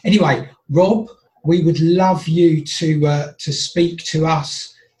Anyway, Rob, we would love you to speak to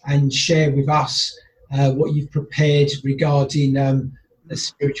us and share with us what you've prepared regarding the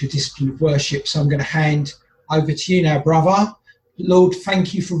spiritual discipline of worship. So I'm going to hand over to you now, brother. Lord,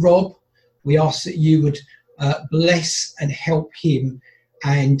 thank you for Rob. We ask that you would bless and help him,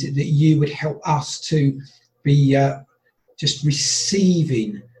 and that you would help us to be just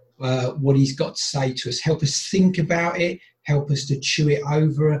receiving what he's got to say to us. Help us think about it. Help us to chew it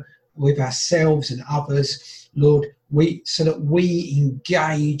over with ourselves and others, Lord, so that we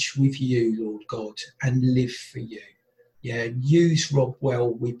engage with you, Lord God, and live for you. Yeah, use Rob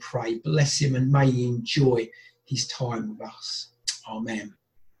well, we pray. Bless him and may he enjoy his time with us. Amen.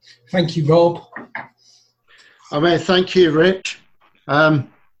 Thank you, Rob. Amen. Thank you, Rich. And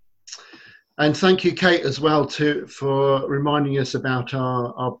thank you, Kate, as well, for reminding us about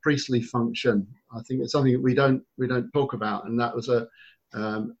our priestly function. I think it's something that we don't talk about, and that was a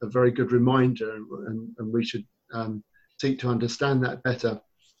very good reminder, and we should seek to understand that better.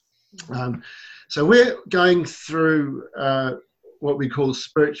 So we're going through what we call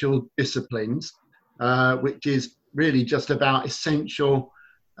spiritual disciplines, which is really just about essential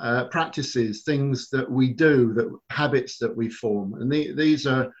practices, things that we do, habits that we form, and these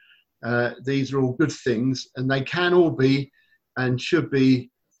are all good things, and they can all be and should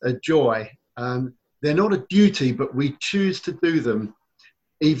be a joy. They're not a duty, but we choose to do them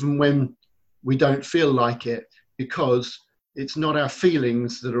even when we don't feel like it, because it's not our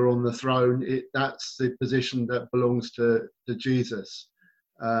feelings that are on the throne. That's the position that belongs to Jesus.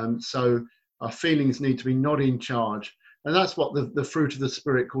 So our feelings need to be not in charge. And that's what the fruit of the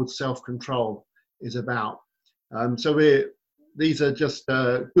Spirit called self-control is about. So these are just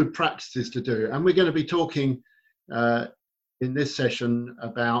good practices to do. And we're going to be talking in this session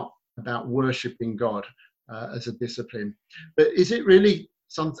about worshipping God as a discipline. But is it really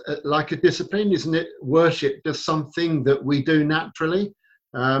like a discipline? Isn't it worship just something that we do naturally?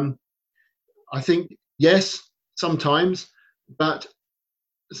 I think yes, sometimes, but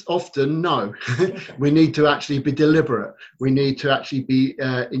often no. We need to actually be deliberate. We need to actually be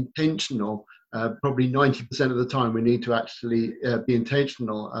intentional. Probably 90% of the time we need to actually be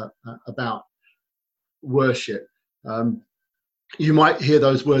intentional about worship. You might hear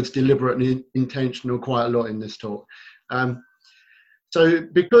those words deliberate and intentional quite a lot in this talk. So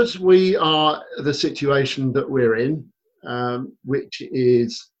because we are the situation that we're in, which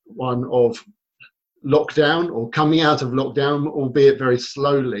is one of lockdown or coming out of lockdown, albeit very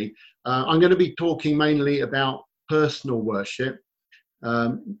slowly, I'm going to be talking mainly about personal worship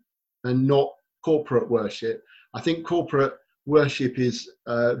and not corporate worship. I think corporate worship is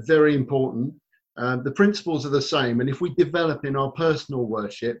very important. The principles are the same, and if we develop in our personal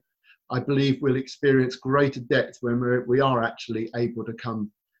worship, I believe we'll experience greater depth when we are actually able to come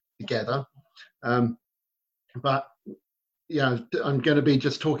together. But yeah, I'm going to be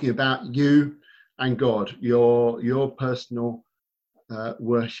just talking about you and God, your personal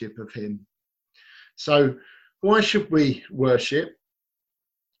worship of Him. So why should we worship?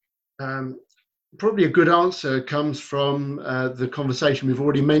 Probably a good answer comes from the conversation we've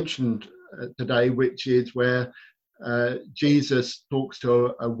already mentioned today, which is where Jesus talks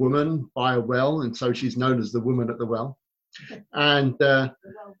to a woman by a well, and so she's known as the woman at the well. And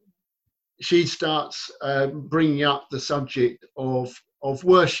she starts bringing up the subject of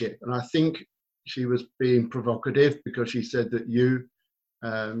worship. And I think she was being provocative because she said that you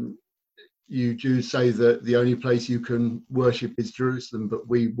Jews say that the only place you can worship is Jerusalem, but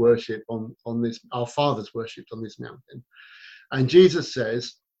we worship on this, our fathers worshipped on this mountain. And Jesus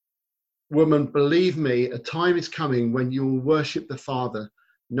says, "Woman, believe me, a time is coming when you will worship the Father,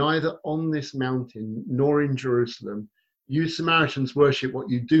 neither on this mountain nor in Jerusalem. You Samaritans worship what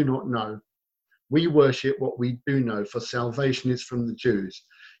you do not know. We worship what we do know, for salvation is from the Jews.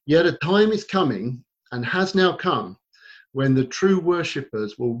 Yet a time is coming, and has now come, when the true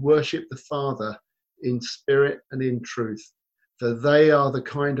worshippers will worship the Father in spirit and in truth, for they are the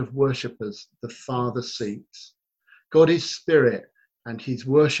kind of worshippers the Father seeks. God is spirit, and his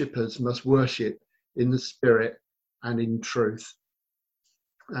worshippers must worship in the spirit and in truth."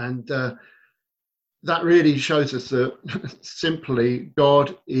 And that really shows us that simply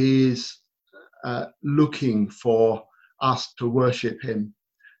God is looking for us to worship him.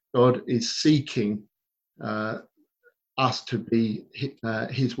 God is seeking us to be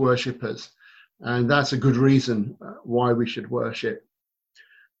his worshippers. And that's a good reason why we should worship.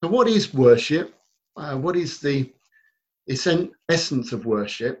 So what is worship? What is the essence of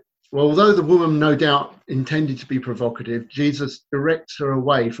worship? Well, although the woman no doubt intended to be provocative, Jesus directs her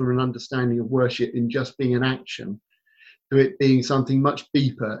away from an understanding of worship in just being an action to it being something much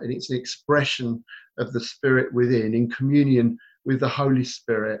deeper, and it's an expression of the Spirit within, in communion with the Holy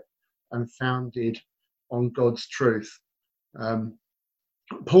Spirit and founded on God's truth.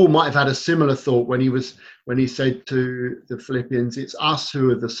 Paul might have had a similar thought when he said to the Philippians, it's us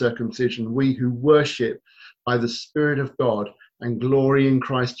who are the circumcision, we who worship by the Spirit of God and glory in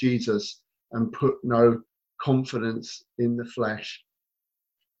Christ Jesus and put no confidence in the flesh.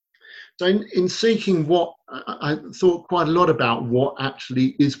 So in seeking what, I thought quite a lot about what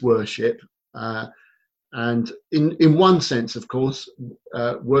actually is worship. And in one sense, of course,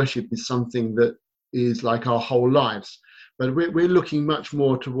 worship is something that is like our whole lives. But we're looking much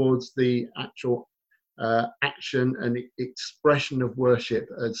more towards the actual action and expression of worship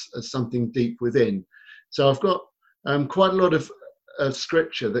as something deep within. So I've got quite a lot of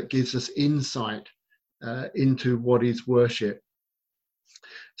scripture that gives us insight into what is worship.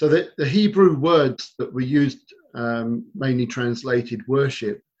 So the Hebrew words that were used, mainly translated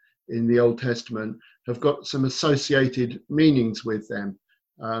worship in the Old Testament, have got some associated meanings with them.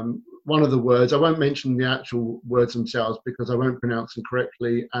 One of the words, I won't mention the actual words themselves because I won't pronounce them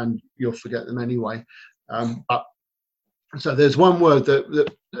correctly and you'll forget them anyway. But so there's one word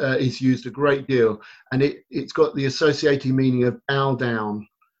that is used a great deal, and it's got the associated meaning of bow down.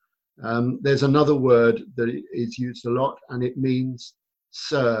 There's another word that is used a lot, and it means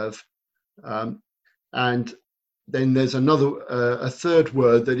serve. And then there's a third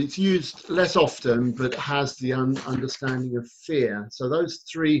word that it's used less often, but has the understanding of fear. So those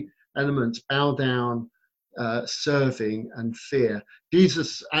three elements, bow down, serving, and fear.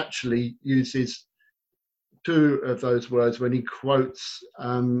 Jesus actually uses two of those words when he quotes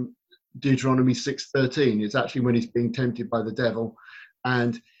Deuteronomy 6:13. It's actually when he's being tempted by the devil,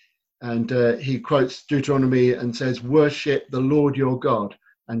 and he quotes Deuteronomy and says, worship the Lord your God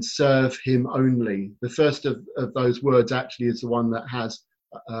and serve him only. The first of those words actually is the one that has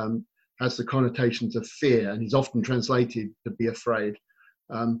the connotations of fear, and is often translated to be afraid.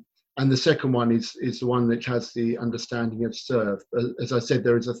 And the second one is the one which has the understanding of serve. As I said,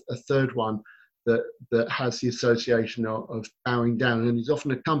 there is a third one that has the association of bowing down, and is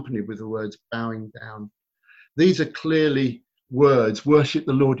often accompanied with the words bowing down. These are clearly words, worship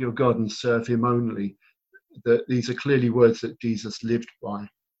the Lord your God and serve him only. These are clearly words that Jesus lived by.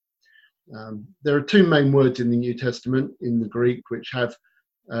 There are two main words in the New Testament in the Greek which are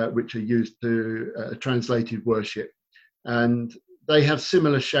used to translated worship, and they have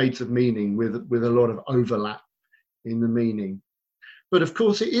similar shades of meaning with a lot of overlap in the meaning. But of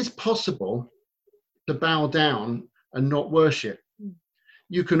course, it is possible to bow down and not worship.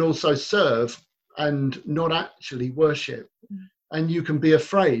 You can also serve and not actually worship, and you can be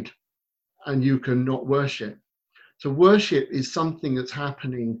afraid and you can not worship. So worship is something that's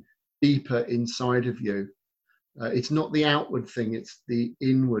happening deeper inside of you. It's not the outward thing, it's the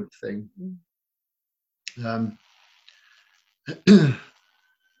inward thing.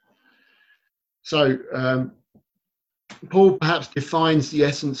 Paul perhaps defines the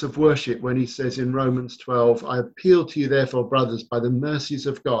essence of worship when he says in Romans 12, I appeal to you therefore, brothers, by the mercies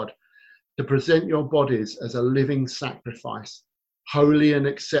of God, to present your bodies as a living sacrifice, holy and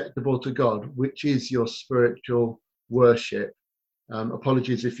acceptable to God, which is your spiritual worship.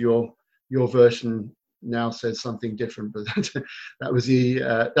 Apologies if your version now says something different, but that was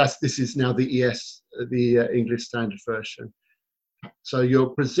this is now the English Standard Version. So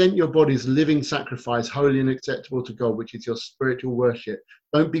you'll present your bodies living sacrifice, holy and acceptable to God, which is your spiritual worship.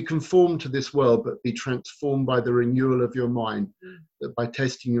 Don't be conformed to this world, but be transformed by the renewal of your mind, that by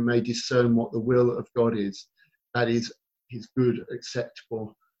testing you may discern what the will of God is. That is his good,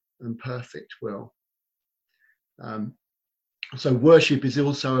 acceptable, and perfect will. So worship is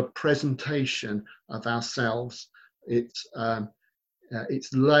also a presentation of ourselves. It's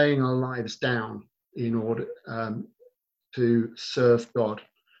laying our lives down in order to serve God,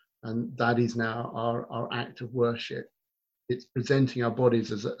 and that is now our act of worship. It's presenting our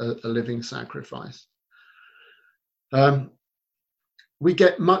bodies as a living sacrifice. We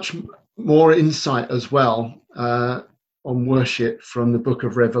get much more insight as well on worship from the book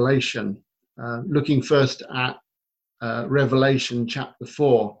of Revelation. Looking first at Revelation chapter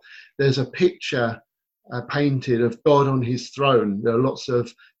 4, there's a picture painted of God on his throne. There are lots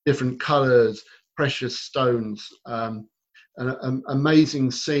of different colors, precious stones, an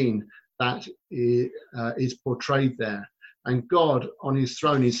amazing scene that is portrayed there. And God on his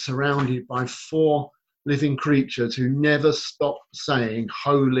throne is surrounded by four living creatures who never stop saying,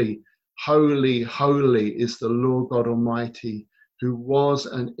 holy, holy, holy is the Lord God Almighty, who was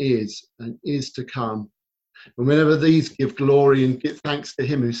and is to come. And whenever these give glory and give thanks to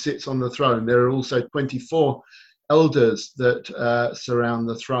him who sits on the throne, there are also 24 elders that surround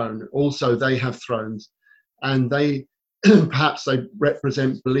the throne. Also, they have thrones, and they perhaps they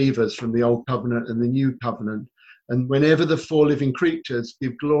represent believers from the Old Covenant and the New Covenant. And whenever the four living creatures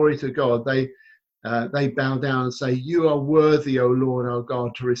give glory to God, they bow down and say, "You are worthy, O Lord our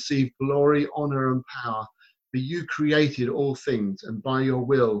God, to receive glory, honor, and power. For you created all things, and by your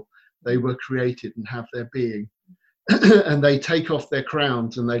will they were created and have their being." And they take off their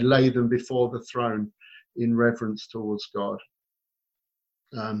crowns and they lay them before the throne in reverence towards God.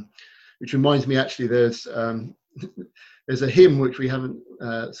 Which reminds me, actually, there's a hymn which we haven't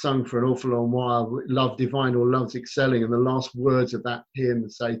sung for an awful long while, "Love Divine" or "Love's Excelling," and the last words of that hymn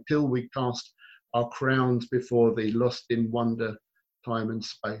say, "Till we cast our crowns before thee, lost in wonder, time and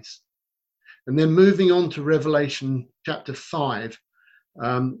space." And then moving on to Revelation chapter 5,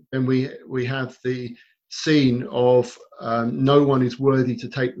 then we have the scene of no one is worthy to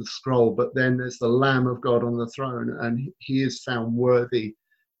take the scroll, but then there's the Lamb of God on the throne, and he is found worthy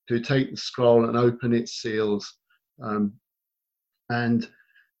to take the scroll and open its seals. And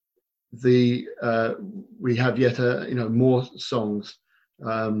we have yet more songs,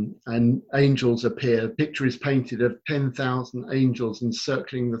 and angels appear. A picture is painted of 10,000 angels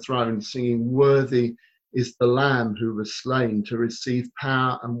encircling the throne, singing, "Worthy is the Lamb who was slain to receive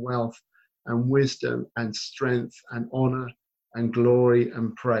power and wealth and wisdom and strength and honor and glory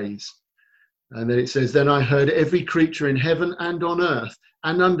and praise." And then it says, "Then I heard every creature in heaven and on earth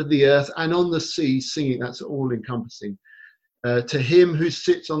and under the earth and on the sea singing," that's all encompassing, "to him who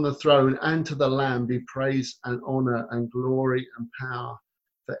sits on the throne and to the Lamb be praise and honor and glory and power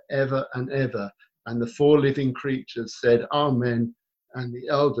forever and ever." And the four living creatures said, "Amen." And the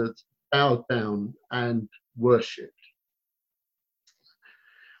elders bowed down and worshipped.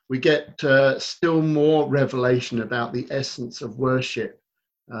 We get still more revelation about the essence of worship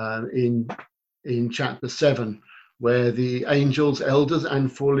in chapter 7, where the angels, elders,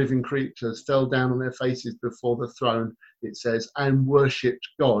 and four living creatures fell down on their faces before the throne, it says, and worshipped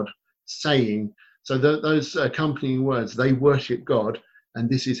God, saying, so those accompanying words, they worshipped God, and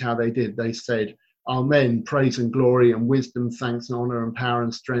this is how they did. They said, "Amen, praise and glory and wisdom, thanks and honor and power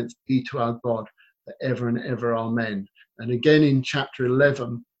and strength be to our God forever and ever, amen." And again in chapter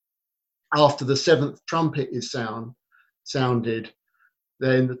 11, after the seventh trumpet is sounded,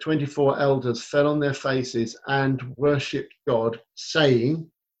 then the 24 elders fell on their faces and worshipped God, saying,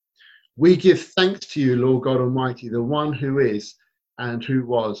 "We give thanks to you, Lord God Almighty, the one who is and who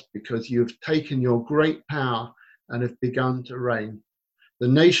was, because you have taken your great power and have begun to reign. The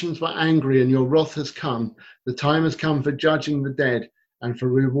nations were angry and your wrath has come. The time has come for judging the dead and for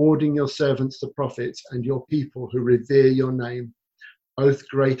rewarding your servants, the prophets, and your people who revere your name, both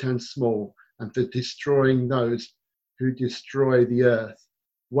great and small, and for destroying those who destroy the earth."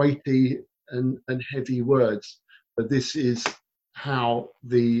 Weighty and heavy words, but this is how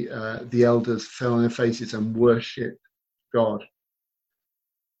the elders fell on their faces and worshipped God.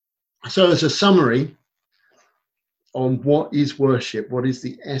 So as a summary on what is worship, what is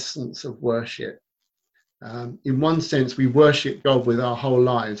the essence of worship? In one sense, we worship God with our whole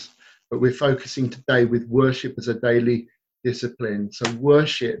lives, but we're focusing today with worship as a daily discipline. So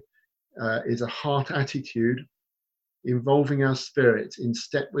worship is a heart attitude involving our spirits in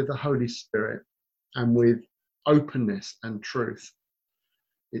step with the Holy Spirit and with openness and truth.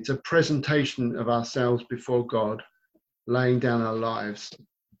 It's a presentation of ourselves before God, laying down our lives.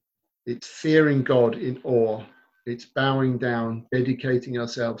 It's fearing God in awe. It's bowing down, dedicating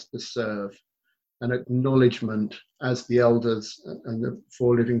ourselves to serve. An acknowledgement, as the elders and the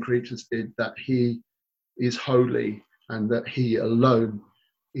four living creatures did, that he is holy and that he alone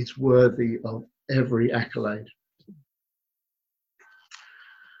is worthy of every accolade.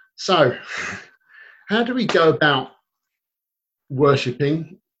 So, how do we go about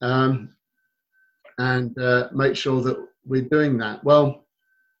worshipping and make sure that we're doing that? Well,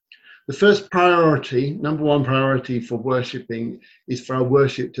 the first priority, number one priority for worshipping, is for our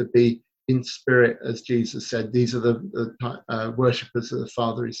worship to be in spirit, as Jesus said. These are the worshippers that the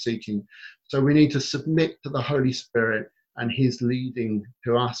Father is seeking. So we need to submit to the Holy Spirit and his leading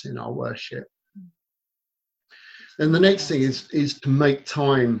to us in our worship. Then the next thing is to make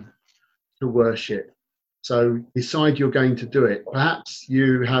time to worship. So decide you're going to do it. Perhaps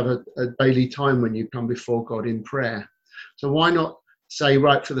you have a daily time when you come before God in prayer. So why not say,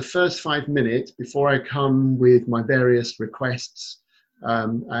 right, for the first 5 minutes before I come with my various requests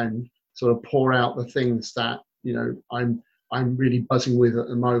and sort of pour out the things that I'm really buzzing with at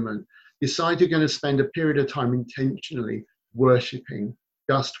the moment, decide you're going to spend a period of time intentionally worshipping,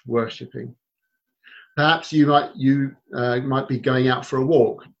 just worshipping. Perhaps you might be going out for a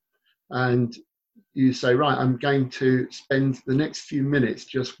walk, and you say, right, I'm going to spend the next few minutes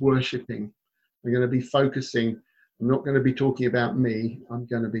just worshipping. I'm going to be focusing. I'm not going to be talking about me. I'm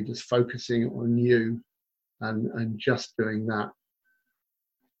going to be just focusing on you and just doing that.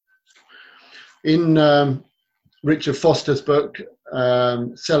 In Richard Foster's book,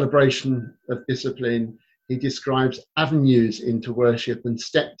 Celebration of Discipline, he describes avenues into worship and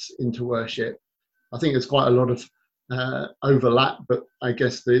steps into worship. I think there's quite a lot of overlap, but I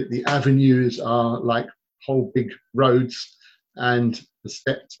guess the avenues are like whole big roads, and the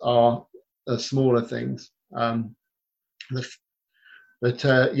steps are smaller things. Yeah,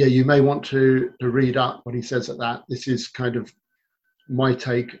 you may want to read up what he says at that. This is kind of my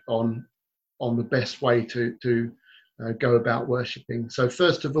take on the best way to go about worshipping. So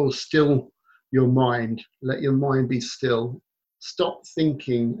first of all, still your mind. Let your mind be still. Stop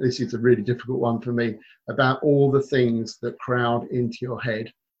thinking, this is a really difficult one for me, about all the things that crowd into your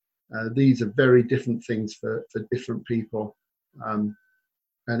head. These are very different things for different people. And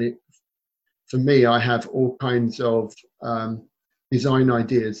for me, I have all kinds of design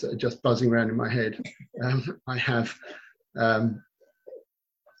ideas that are just buzzing around in my head. I have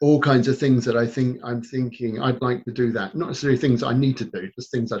all kinds of things that I'm thinking I'd like to do that. Not necessarily things I need to do,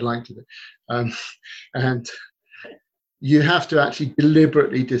 just things I'd like to do. And you have to actually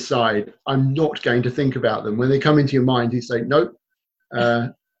deliberately decide, I'm not going to think about them. When they come into your mind, you say, nope,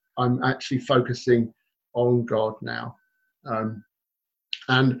 I'm actually focusing on God now.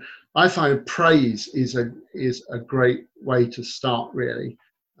 And I find praise is a great way to start, really,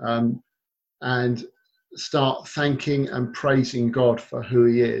 and start thanking and praising God for who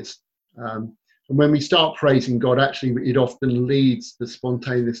he is. And when we start praising God, actually it often leads to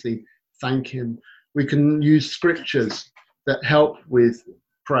spontaneously thank him. We can use scriptures that help with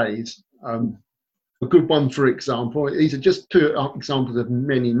praise. A good one, for example, these are just two examples of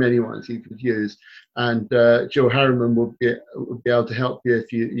many, many ones you could use. And Jill Harriman will be able to help you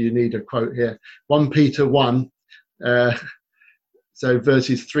if you need a quote here. 1 Peter 1, so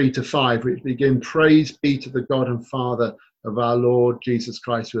verses 3-5, which begin, praise be to the God and Father of our Lord Jesus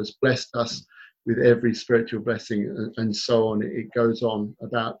Christ, who has blessed us with every spiritual blessing, and so on. It goes on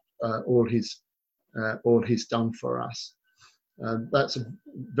about all he's done for us. That's a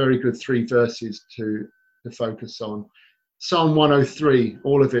very good 3 verses to focus on. Psalm 103,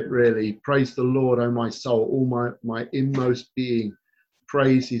 all of it really. Praise the Lord, O my soul, all my inmost being.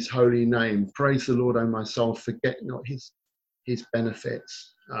 Praise his holy name. Praise the Lord, O my soul. Forget not his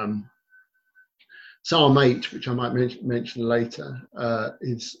benefits. Psalm 8, which I might mention later,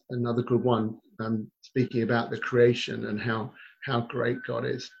 is another good one, speaking about the creation and how great God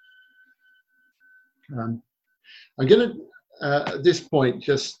is. I'm going to at this point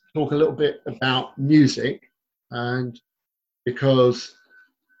just talk a little bit about music, and because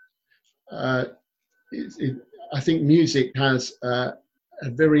I think music has a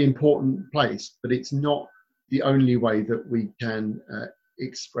very important place, but it's not the only way that we can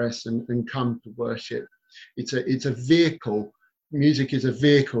express and come to worship. It's a vehicle. Music is a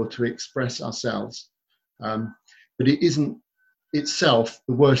vehicle to express ourselves, but it isn't itself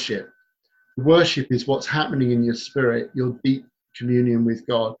the worship. Worship is what's happening in your spirit, your deep communion with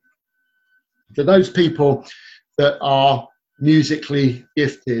God. For those people that are musically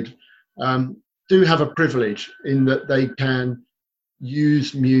gifted, do have a privilege in that they can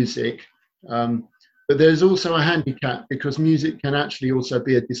use music, but there's also a handicap, because music can actually also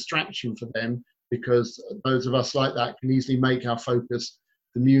be a distraction for them, because those of us like that can easily make our focus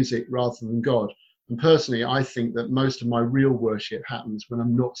the music rather than God. And personally, I think that most of my real worship happens when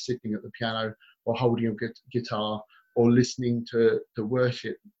I'm not sitting at the piano or holding a guitar or listening to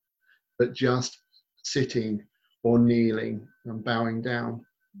worship, but just sitting or kneeling and bowing down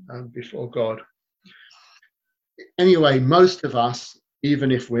before God. Anyway, most of us,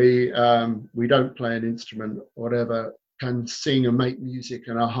 even if we don't play an instrument or whatever, can sing and make music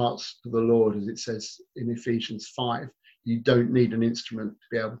in our hearts to the Lord, as it says in Ephesians 5. You don't need an instrument to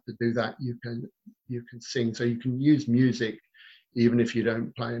be able to do that. You can sing, so you can use music even if you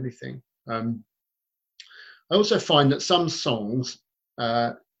don't play anything. I also find that some songs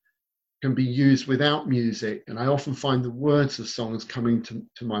can be used without music, and I often find the words of songs coming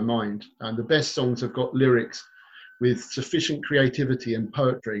to my mind. And the best songs have got lyrics with sufficient creativity and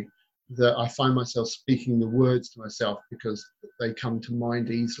poetry that I find myself speaking the words to myself because they come to mind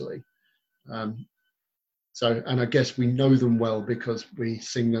easily. And I guess we know them well because we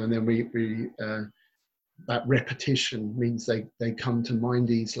sing them, and then we that repetition means they come to mind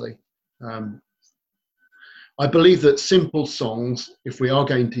easily. I believe that simple songs, if we are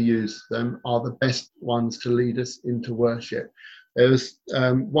going to use them, are the best ones to lead us into worship. There's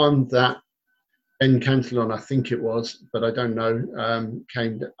one that Ben Cantillon, I think it was, but I don't know,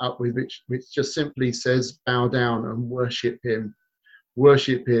 came up with, which just simply says, bow down and worship him,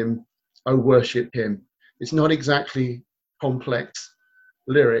 oh worship him. It's not exactly complex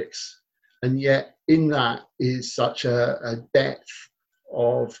lyrics, and yet in that is such a depth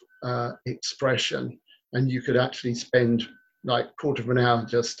of expression, and you could actually spend like a quarter of an hour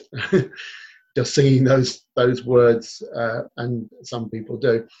just just singing those words, and some people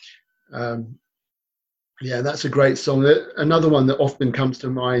do. Yeah, that's a great song. Another one that often comes to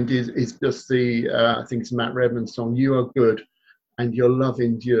mind is just the I think it's Matt Redman's song, "You Are Good and Your Love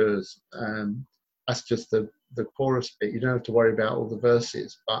Endures." That's just the chorus bit. You don't have to worry about all the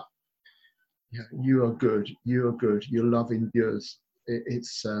verses, but yeah, you are good, your love endures.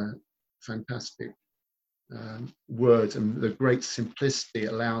 It's fantastic words, and the great simplicity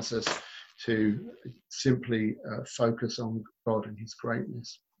allows us to simply focus on God and his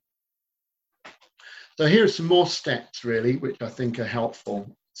greatness. So here are some more steps, really, which I think are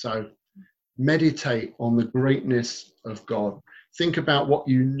helpful. So meditate on the greatness of God. Think about what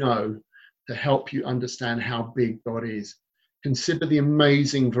you know to help you understand how big God is. Consider the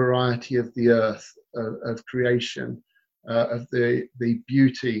amazing variety of the earth, of creation, of the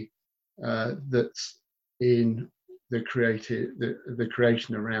beauty that's in the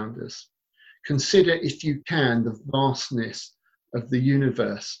creation around us. Consider, if you can, the vastness of the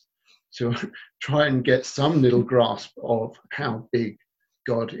universe, to try and get some little grasp of how big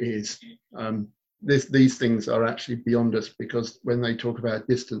God is. These things are actually beyond us, because when they talk about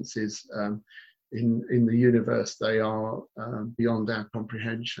distances in the universe, they are beyond our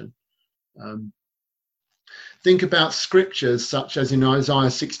comprehension. Think about scriptures such as in Isaiah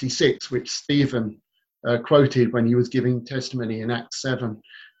 66, which Stephen quoted when he was giving testimony in Acts 7,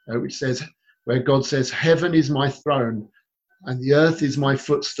 which says, where God says, "Heaven is my throne and the earth is my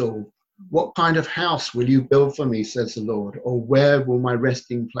footstool. What kind of house will you build for me, says the Lord, or where will my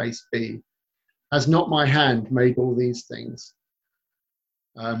resting place be? Has not my hand made all these things?"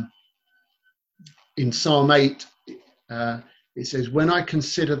 In Psalm 8, it says, "When I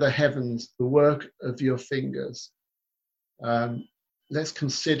consider the heavens, the work of your fingers." Let's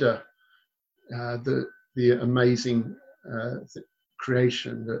consider the amazing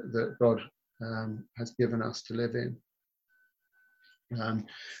creation that God has given us to live in.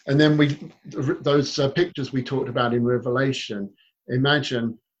 And then those pictures we talked about in Revelation,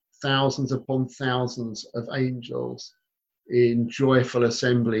 imagine thousands upon thousands of angels in joyful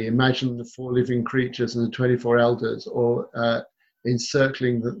assembly. Imagine the 4 living creatures and the 24 elders, or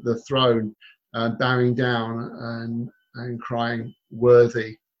encircling the throne, bowing down and crying,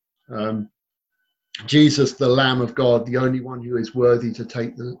 "Worthy." Jesus, the Lamb of God, the only one who is worthy to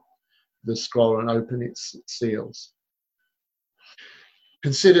take the scroll and open its seals.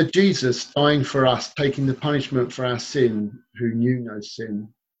 Consider Jesus dying for us, taking the punishment for our sin, who knew no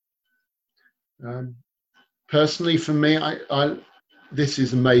sin. Personally, for me, this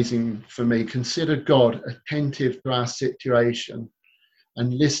is amazing for me. Consider God attentive to our situation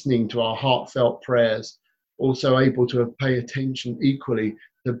and listening to our heartfelt prayers, also able to pay attention equally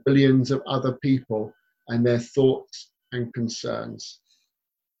to billions of other people and their thoughts and concerns.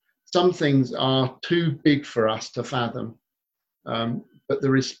 Some things are too big for us to fathom. But the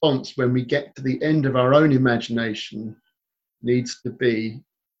response when we get to the end of our own imagination needs to be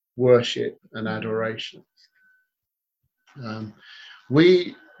worship and adoration.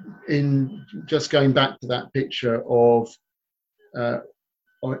 Just going back to that picture of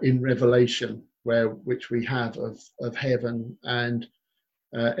in Revelation, which we have of heaven and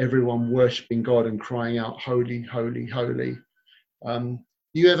everyone worshipping God and crying out, "Holy, holy, holy."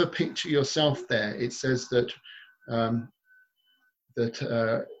 Do you ever picture yourself there? It says that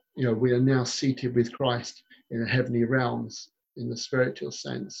we are now seated with Christ in the heavenly realms in the spiritual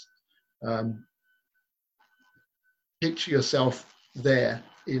sense. Picture yourself there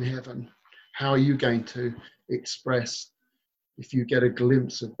in heaven. How are you going to express if you get a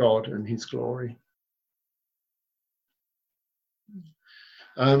glimpse of God and his glory?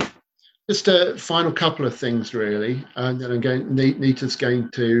 Just a final couple of things, really, and then Nita's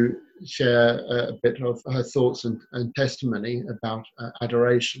going to share a bit of her thoughts and testimony about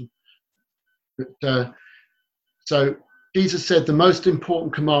adoration. So Jesus said the most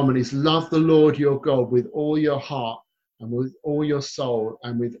important commandment is love the Lord your God with all your heart and with all your soul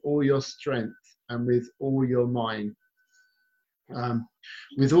and with all your strength and with all your mind.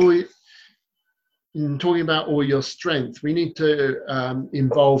 In talking about all your strength, we need to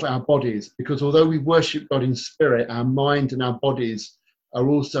involve our bodies, because although we worship God in spirit, our mind and our bodies are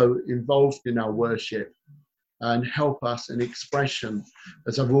also involved in our worship. and help us in expression.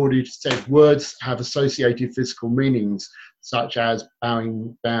 As I've already said, words have associated physical meanings, such as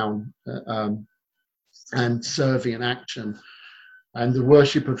bowing down and serving in action. And the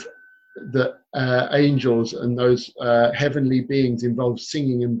worship of the angels and those heavenly beings involves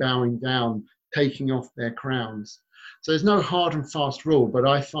singing and bowing down, taking off their crowns. So there's no hard and fast rule, but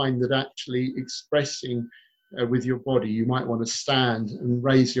I find that actually expressing with your body, you might want to stand and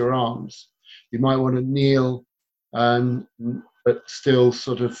raise your arms. You might want to kneel, but still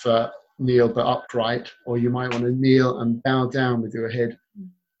sort of kneel but upright, or you might want to kneel and bow down with your head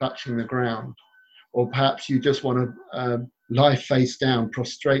touching the ground. Or perhaps you just want to lie face down,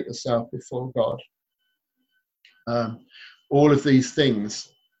 prostrate yourself before God. All of these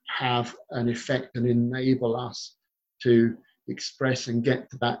things have an effect and enable us to express and get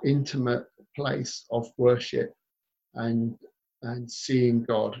to that intimate place of worship and seeing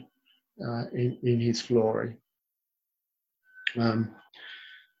God in his glory. And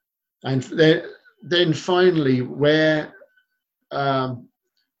then finally,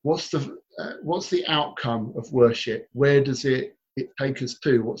 what's the outcome of worship? Where does it take us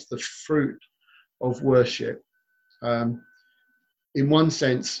to? What's the fruit of worship? In one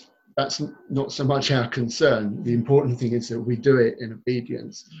sense, that's not so much our concern. The important thing is that we do it in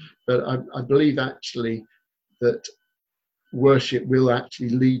obedience. But I believe actually that worship will actually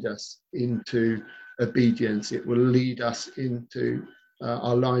lead us into obedience. It will lead us into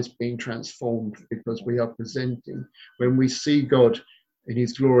our lives being transformed, because we are presenting. When we see God in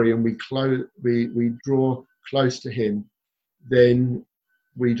his glory and we draw close to him, then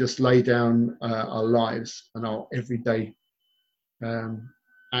we just lay down our lives and our everyday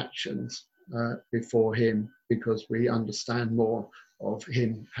actions before him, because we understand more of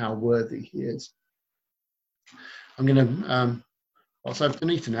him, how worthy he is. I'm going to pass over to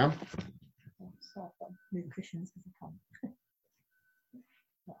Nita now. So I've got to move cushions because I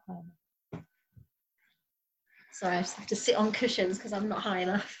can't. Sorry, I just have to sit on cushions because I'm not high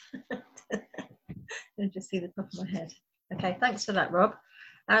enough. You just see the top of my head. Okay, thanks for that, Rob.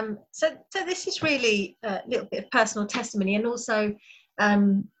 So this is really a little bit of personal testimony, and also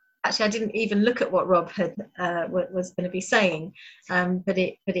actually I didn't even look at what Rob had was going to be saying, but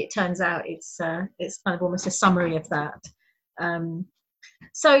it turns out it's kind of almost a summary of that.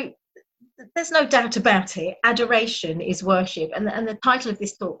 So there's no doubt about it. Adoration is worship, and the title of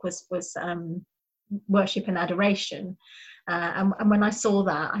this talk was worship and adoration. And when I saw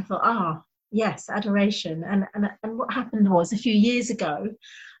that, I thought, yes, adoration. And what happened was, a few years ago,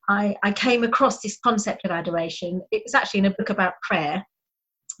 I came across this concept of adoration. It was actually in a book about prayer.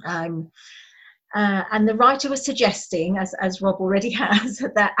 And the writer was suggesting, as Rob already has,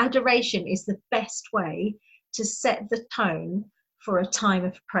 that adoration is the best way to set the tone for a time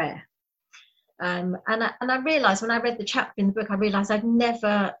of prayer. And I realised, when I read the chapter in the book, I realised I'd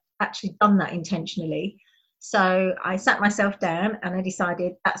never actually done that intentionally. So I sat myself down and I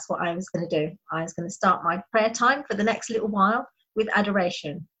decided that's what I was going to do. I was going to start my prayer time for the next little while with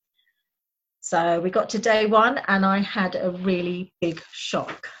adoration. So we got to day one and I had a really big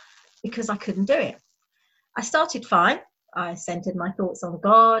shock because I couldn't do it. I started fine. I centered my thoughts on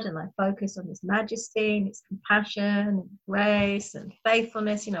God and I focused on his majesty and his compassion and grace and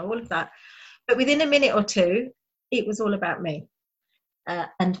faithfulness, all of that. But within a minute or two, it was all about me.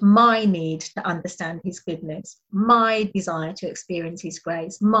 And my need to understand his goodness, my desire to experience his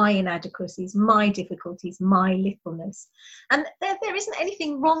grace, my inadequacies, my difficulties, my littleness. And there isn't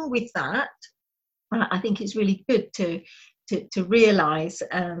anything wrong with that. I think it's really good to realise,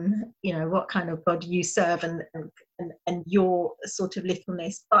 what kind of God you serve and your sort of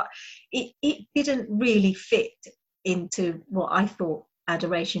littleness. But it didn't really fit into what I thought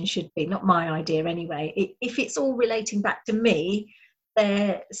adoration should be, not my idea anyway. If it's all relating back to me,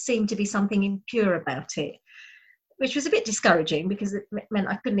 there seemed to be something impure about it, which was a bit discouraging because it meant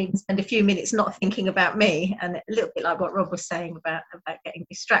I couldn't even spend a few minutes not thinking about me, and a little bit like what Rob was saying about getting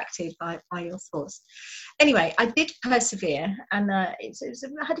distracted by your thoughts. Anyway, I did persevere, and I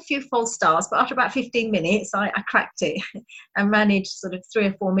had a few false starts, but after about 15 minutes, I cracked it and managed sort of 3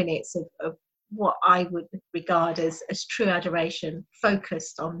 or 4 minutes of what I would regard as true adoration,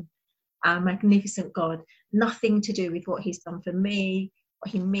 focused on our magnificent God. Nothing to do with what he's done for me, what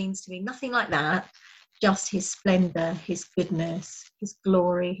he means to me, nothing like that. Just his splendour, his goodness, his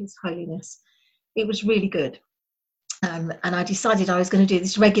glory, his holiness. It was really good. And I decided I was going to do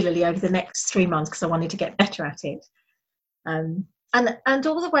this regularly over the next 3 months because I wanted to get better at it. And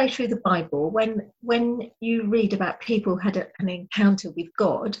all the way through the Bible, when you read about people who had an encounter with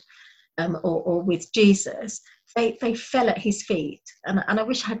God, or with Jesus, they fell at his feet. And I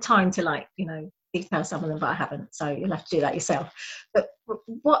wish I had time to detail some of them, but I haven't, so you'll have to do that yourself. But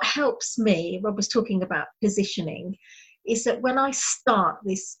what helps me, Rob was talking about positioning, is that when I start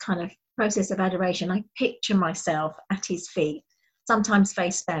this kind of process of adoration, I picture myself at his feet, sometimes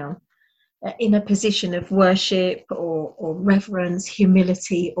face down, in a position of worship or reverence,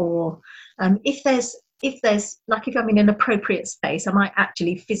 humility, or if there's like, if I'm in an appropriate space, I might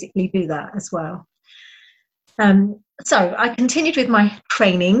actually physically do that as well. So I continued with my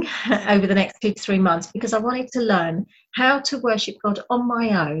training over the next 2 to 3 months, because I wanted to learn how to worship God on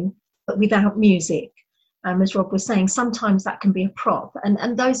my own, but without music. As Rob was saying, sometimes that can be a prop.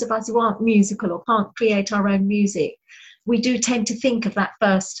 And those of us who aren't musical or can't create our own music, we do tend to think of that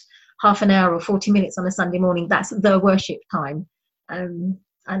first half an hour or 40 minutes on a Sunday morning, that's the worship time. And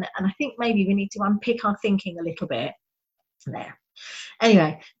I think maybe we need to unpick our thinking a little bit there.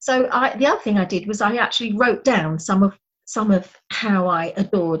 Anyway, so the other thing I did was I actually wrote down some of how I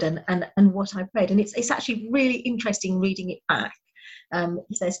adored and what I prayed, and it's actually really interesting reading it back.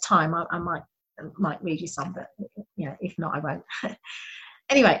 If there's time, I might read you some, but yeah, if not, I won't.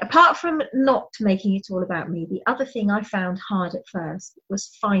 Anyway, apart from not making it all about me, the other thing I found hard at first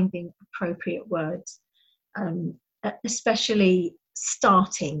was finding appropriate words, especially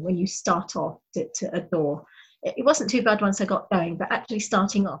starting when you start off to adore. It wasn't too bad once I got going, but actually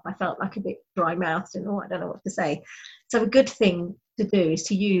starting off, I felt like a bit dry-mouthed and I don't know what to say. So a good thing to do is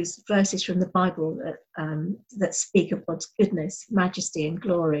to use verses from the Bible that speak of God's goodness, majesty, and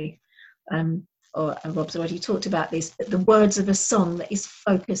glory. And Rob's already talked about this, but the words of a song that is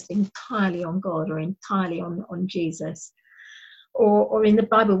focused entirely on God or entirely on Jesus. Or in the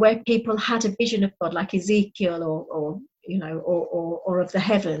Bible where people had a vision of God, like Ezekiel or of the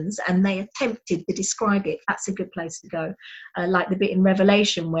heavens, and they attempted to describe it, that's a good place to go. Like the bit in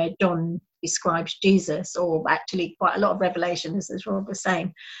Revelation where John describes Jesus, or actually quite a lot of Revelation, as Rob was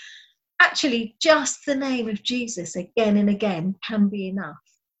saying. Actually, just the name of Jesus again and again can be enough.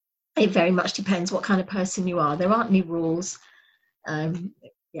 It very much depends what kind of person you are. There aren't any rules.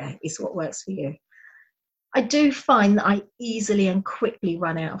 It's what works for you. I do find that I easily and quickly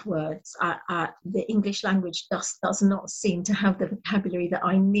run out of words. The English language just does not seem to have the vocabulary that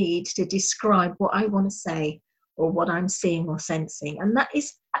I need to describe what I want to say or what I'm seeing or sensing. And that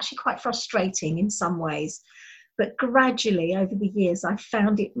is actually quite frustrating in some ways. But gradually over the years, I've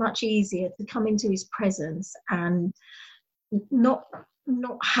found it much easier to come into his presence and not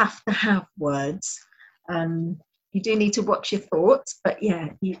have to have words. You do need to watch your thoughts, but yeah,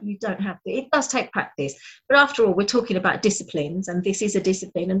 you don't have to. It does take practice. But after all, we're talking about disciplines, and this is a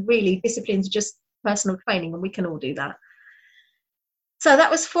discipline, and really disciplines are just personal training, and we can all do that. So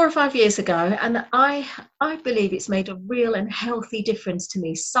that was 4 or 5 years ago, and I believe it's made a real and healthy difference to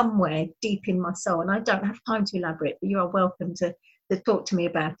me somewhere deep in my soul. And I don't have time to elaborate, but you are welcome to talk to me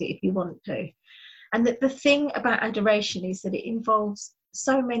about it if you want to. And the thing about adoration is that it involves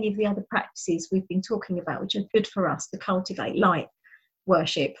so many of the other practices we've been talking about, which are good for us to cultivate, like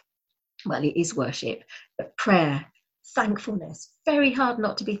worship. Well, it is worship, but prayer, thankfulness. Very hard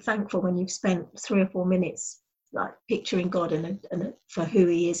not to be thankful when you've spent 3 or 4 minutes like picturing God and for who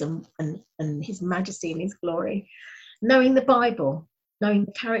he is and his majesty and his glory. Knowing the Bible, knowing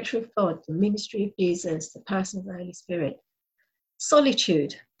the character of God, the ministry of Jesus, the person of the Holy Spirit.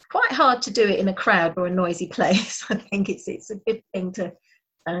 Solitude. Quite hard to do it in a crowd or a noisy place. I think it's a good thing to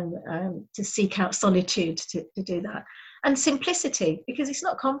seek out solitude to do that. And simplicity, because it's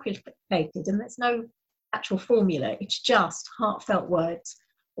not complicated and there's no actual formula. It's just heartfelt words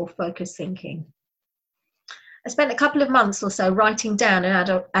or focused thinking. I spent a couple of months or so writing down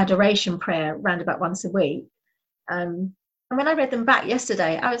an adoration prayer around about once a week. And when I read them back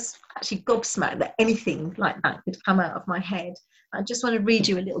yesterday, I was actually gobsmacked that anything like that could come out of my head. I just want to read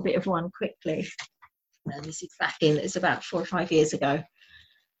you a little bit of one quickly. This is back in, it's about 4 or 5 years ago.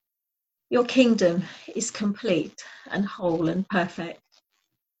 Your kingdom is complete and whole and perfect.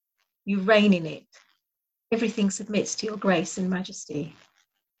 You reign in it. Everything submits to your grace and majesty.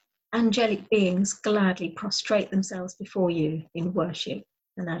 Angelic beings gladly prostrate themselves before you in worship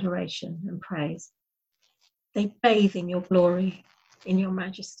and adoration and praise. They bathe in your glory, in your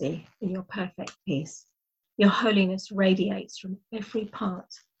majesty, in your perfect peace. Your holiness radiates from every part.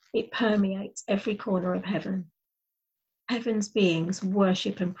 It permeates every corner of heaven. Heaven's beings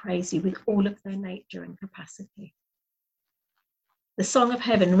worship and praise you with all of their nature and capacity. The song of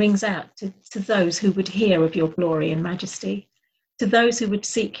heaven rings out to those who would hear of your glory and majesty, to those who would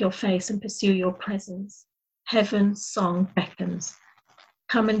seek your face and pursue your presence. Heaven's song beckons.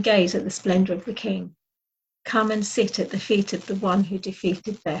 Come and gaze at the splendor of the King. Come and sit at the feet of the one who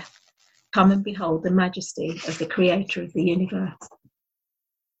defeated death. Come and behold the majesty of the creator of the universe.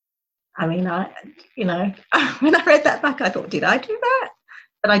 I mean, when I read that back, I thought, did I do that?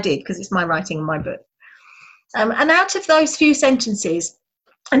 But I did, because it's my writing in my book. And out of those few sentences,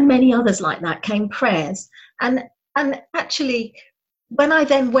 and many others like that, came prayers. And actually, when I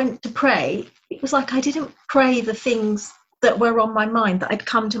then went to pray, it was like I didn't pray the things that were on my mind that I'd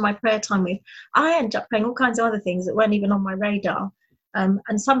come to my prayer time with. I ended up praying all kinds of other things that weren't even on my radar.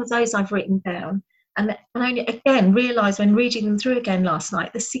 And some of those I've written down. And I again realised when reading them through again last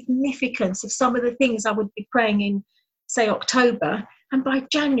night, the significance of some of the things I would be praying in, say, October. And by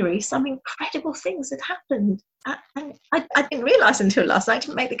January, some incredible things had happened. And I didn't realise until last night, I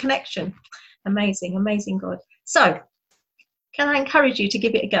didn't make the connection. Amazing, amazing God. So, can I encourage you to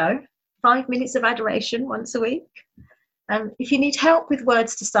give it a go? 5 minutes of adoration once a week. If you need help with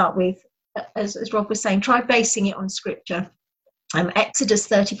words to start with, as Rob was saying, try basing it on scripture. Exodus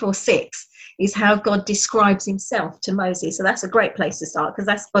 34:6 is how God describes himself to Moses. So that's a great place to start, because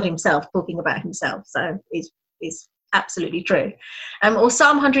that's God himself talking about himself. So it's absolutely true. Or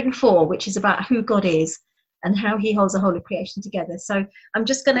Psalm 104, which is about who God is and how he holds the whole of creation together. So I'm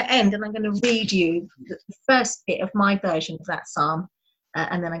just going to end, and I'm going to read you the first bit of my version of that psalm,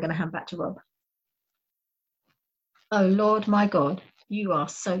 and then I'm going to hand back to Rob. Oh Lord, my God, you are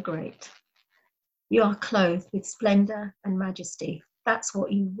so great. You are clothed with splendor and majesty. That's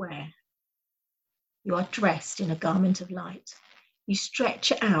what you wear. You are dressed in a garment of light. You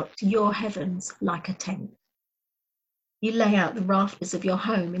stretch out your heavens like a tent. You lay out the rafters of your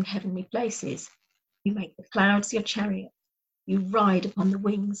home in heavenly places. You make the clouds your chariot. You ride upon the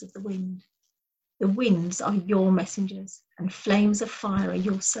wings of the wind. The winds are your messengers, and flames of fire are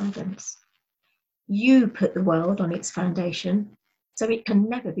your servants. You put the world on its foundation, so it can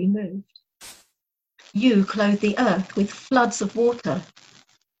never be moved. You clothe the earth with floods of water,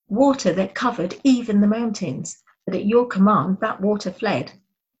 water that covered even the mountains, but at your command that water fled.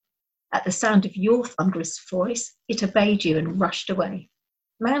 At the sound of your thunderous voice, it obeyed you and rushed away.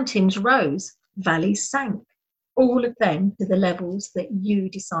 Mountains rose, valleys sank, all of them to the levels that you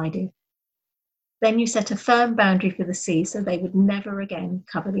decided. Then you set a firm boundary for the sea so they would never again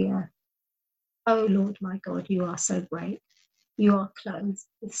cover the earth. Oh Lord, my God, you are so great. You are clothed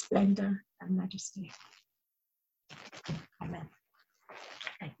with splendor and majesty. Amen.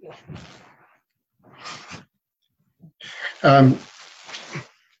 Thank you.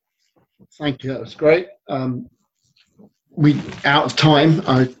 Thank you, that was great. We out of time.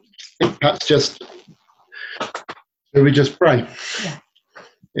 I think perhaps should we just pray?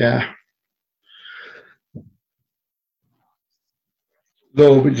 Yeah.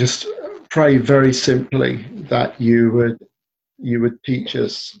 Lord, we just pray very simply that you would teach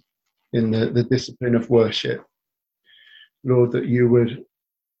us in the discipline of worship. Lord, that you would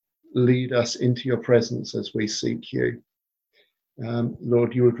lead us into your presence as we seek you.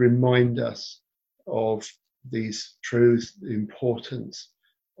 Lord, you would remind us of these truths, the importance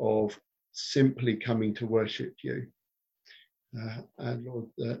of simply coming to worship you. And Lord,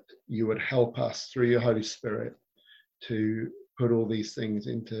 that you would help us through your Holy Spirit to put all these things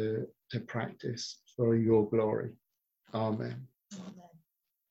into practice for your glory. Amen.